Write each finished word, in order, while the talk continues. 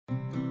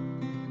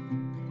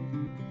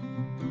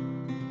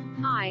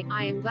Hi,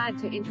 I am glad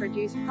to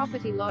introduce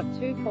property lot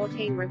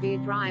 214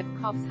 Rovere Drive,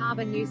 Coffs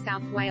Harbour, New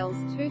South Wales,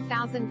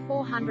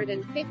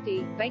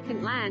 2,450,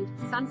 vacant land,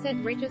 Sunset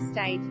Ridge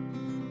Estate.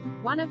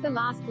 One of the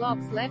last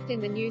blocks left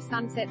in the new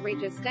Sunset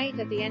Ridge Estate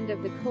at the end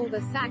of the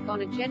cul-de-sac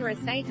on a generous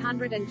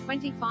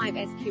 825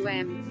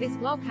 SQM. This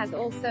block has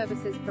all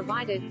services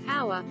provided,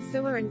 power,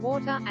 sewer and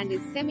water, and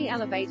is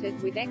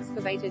semi-elevated with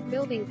excavated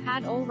building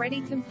pad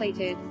already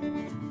completed.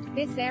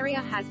 This area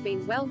has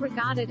been well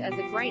regarded as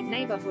a great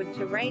neighborhood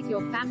to raise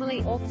your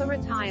family or for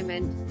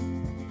retirement.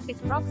 Its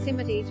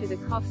proximity to the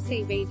Coffs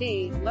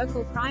CBD,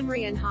 local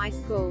primary and high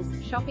schools,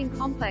 shopping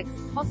complex,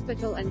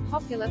 hospital and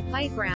popular playground